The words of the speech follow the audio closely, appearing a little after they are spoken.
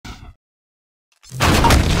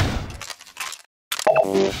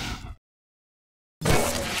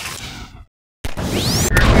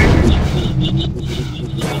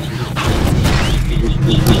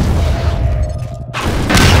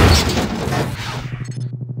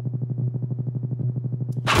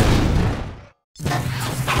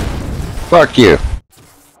Fuck you.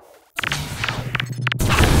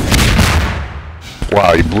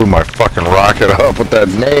 Wow, you blew my fucking rocket up with that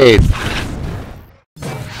nade.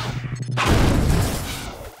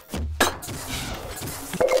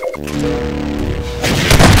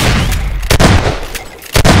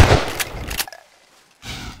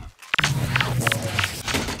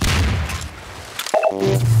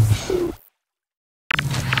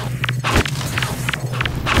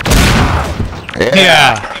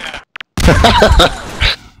 Yeah.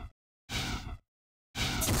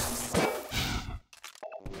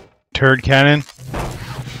 Turd cannon.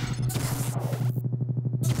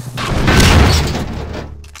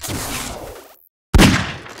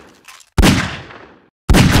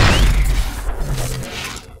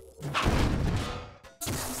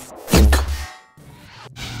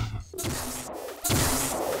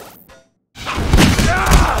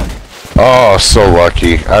 Oh, so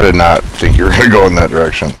lucky. I did not think you were going to go in that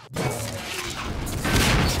direction.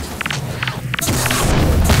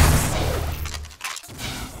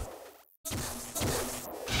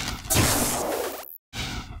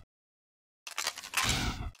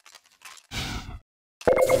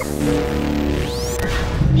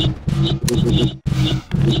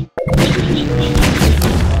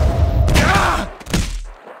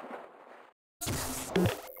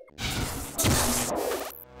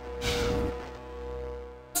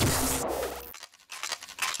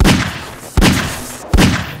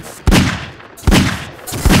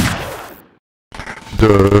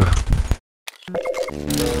 Duh.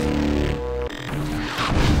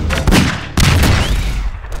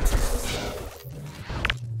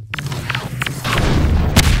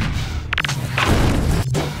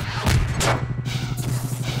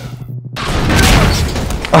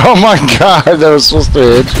 Oh my god, that was supposed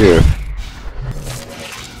to hit you.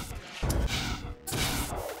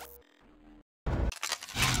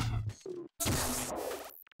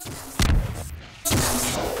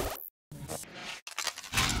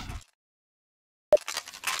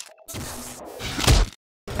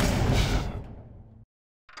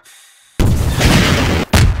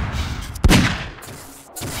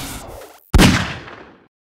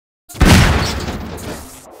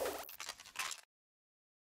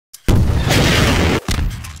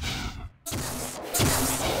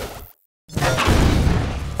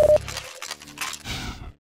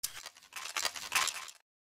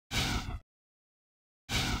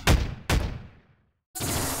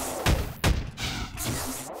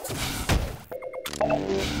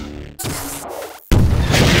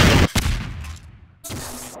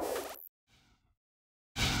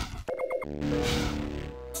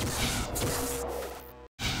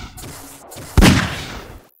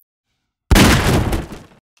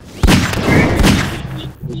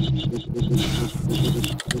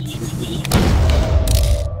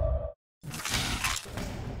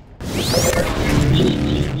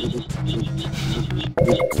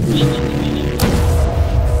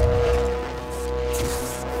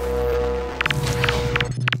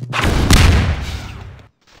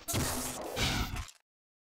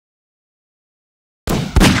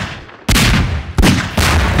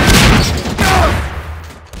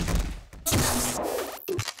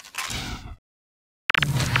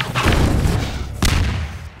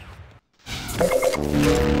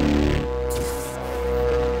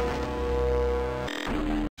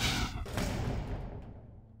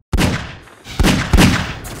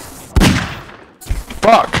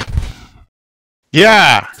 Fuck!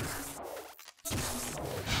 Yeah!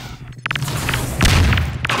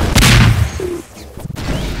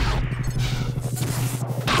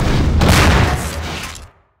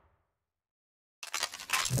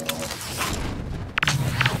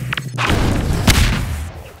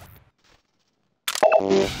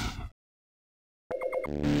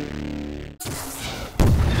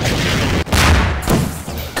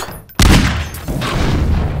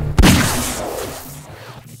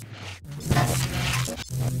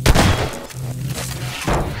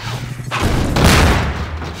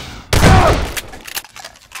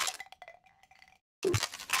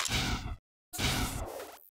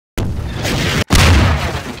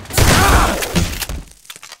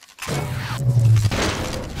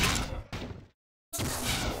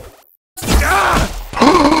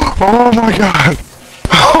 Oh my god!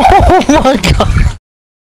 Oh my god!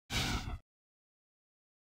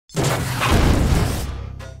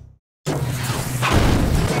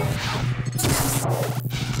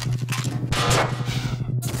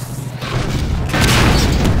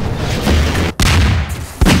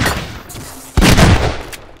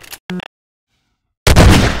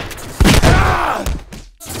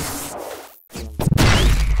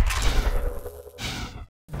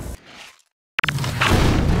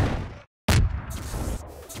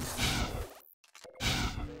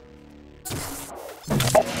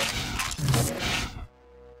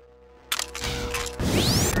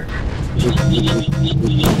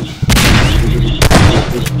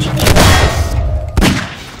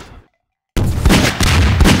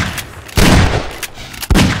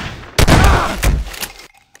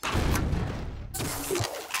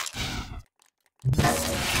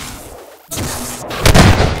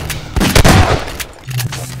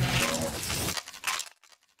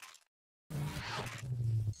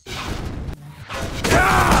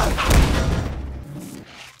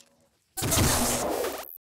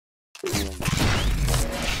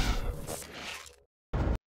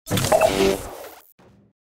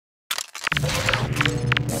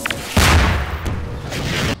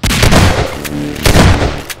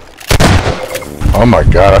 Oh my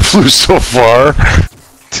god, I flew so far.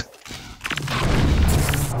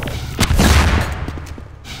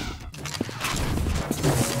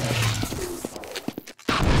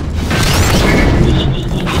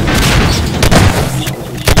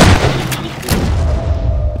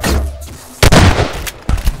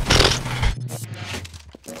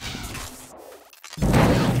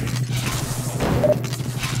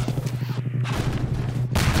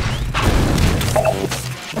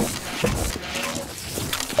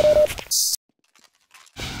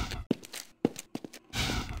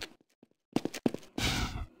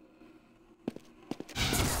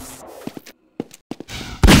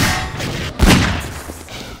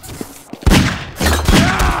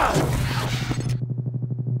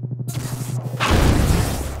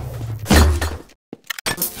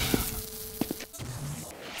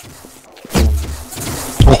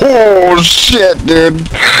 Oh shit, dude!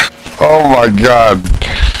 Oh my god!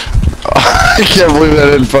 I can't believe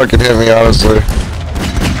that didn't fucking hit me, honestly.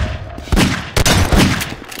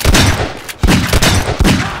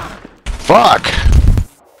 Fuck!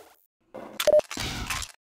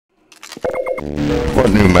 What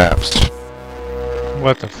new maps?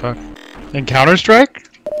 What the fuck? In Counter-Strike?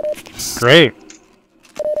 Great.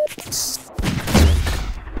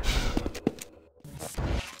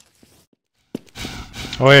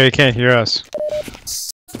 Oh yeah, you can't hear us.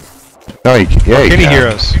 No, you can. Yeah, can you hear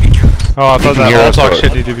us? Oh, I thought that all talk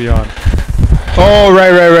shit needed to be on. Oh,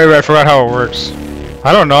 right. Forgot how it works.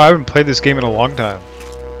 I don't know. I haven't played this game in a long time.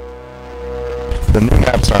 The new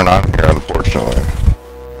maps aren't on here, unfortunately.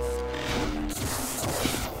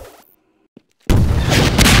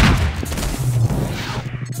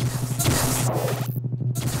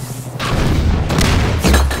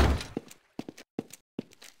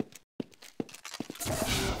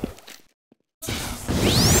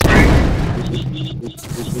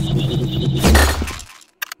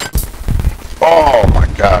 Oh my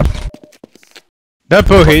god. That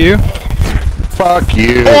PoV hit you? Fuck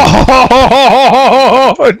you.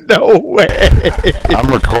 Oh, no way. I'm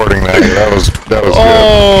recording that. That was good.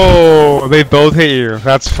 Oh, they both hit you.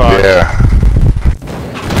 That's fun. Yeah.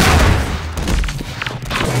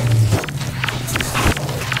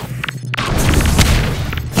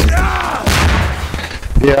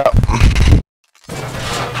 Yeah.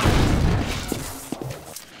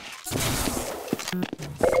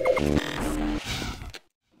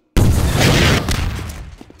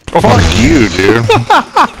 Fuck you, dude.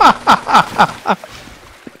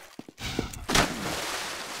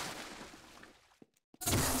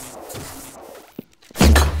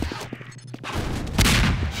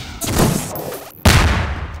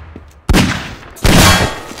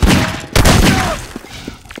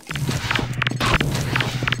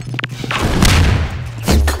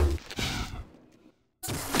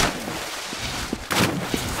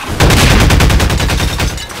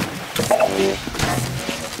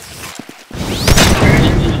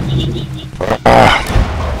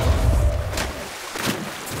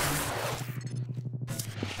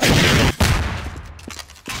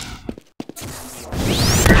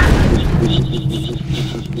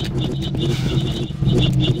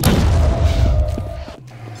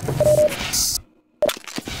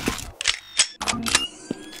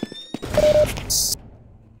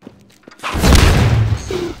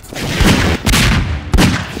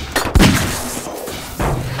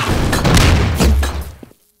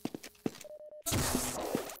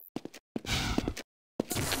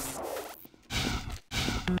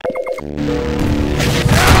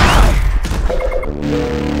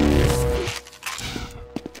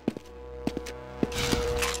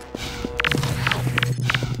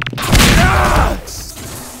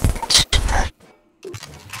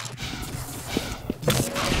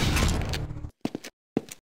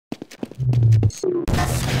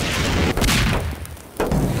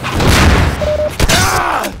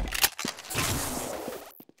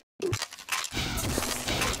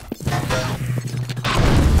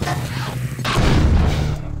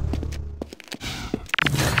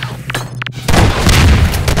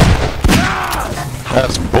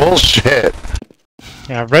 That's bullshit.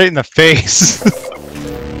 Yeah, right in the face.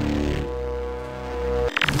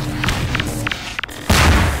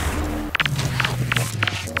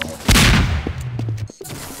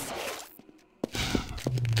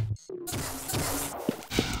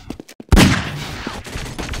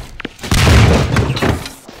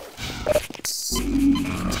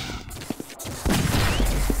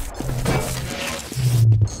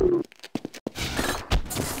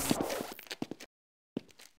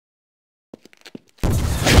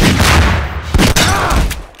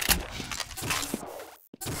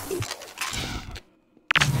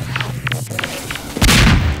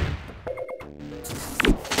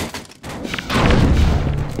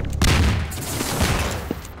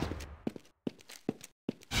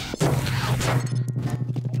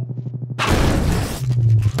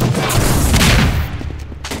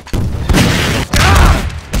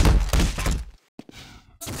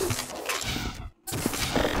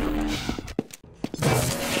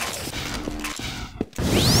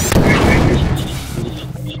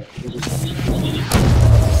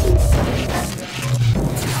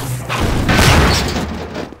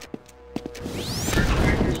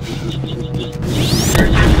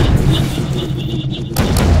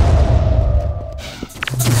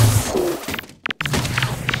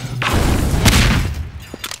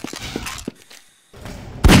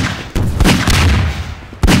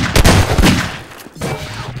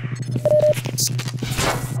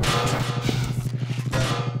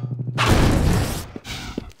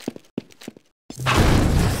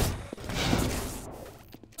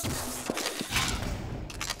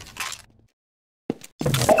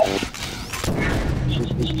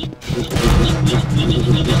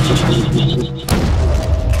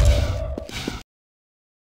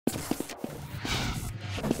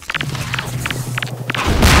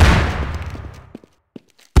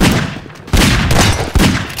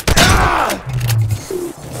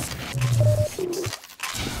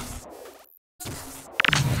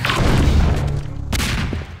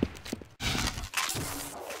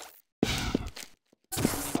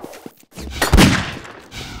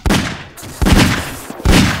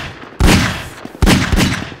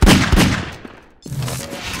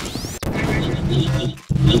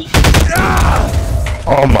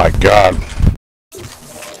 Oh my god.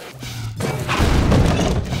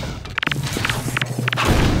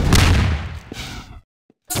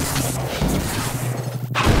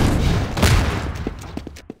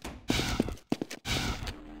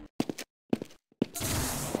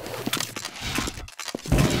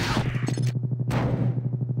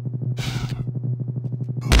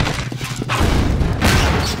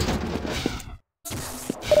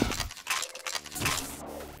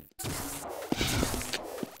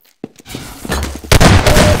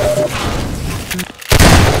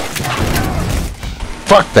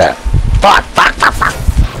 Fuck that. Fuck.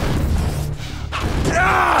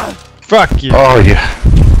 Fuck you. Oh yeah.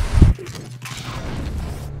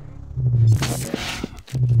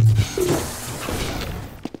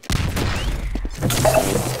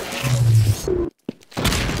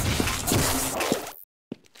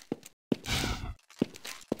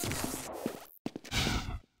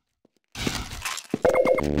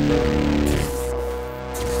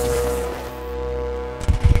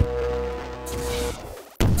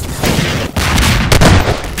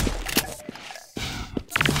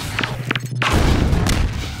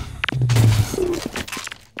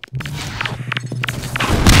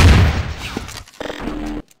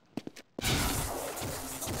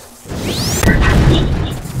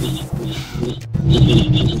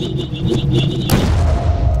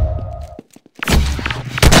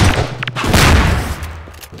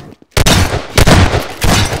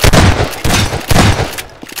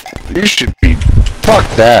 You should be. Fuck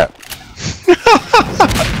that.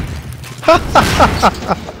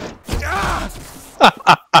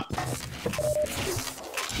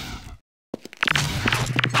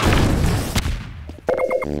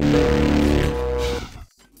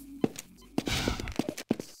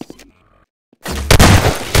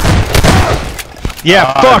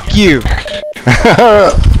 Yeah, fuck you.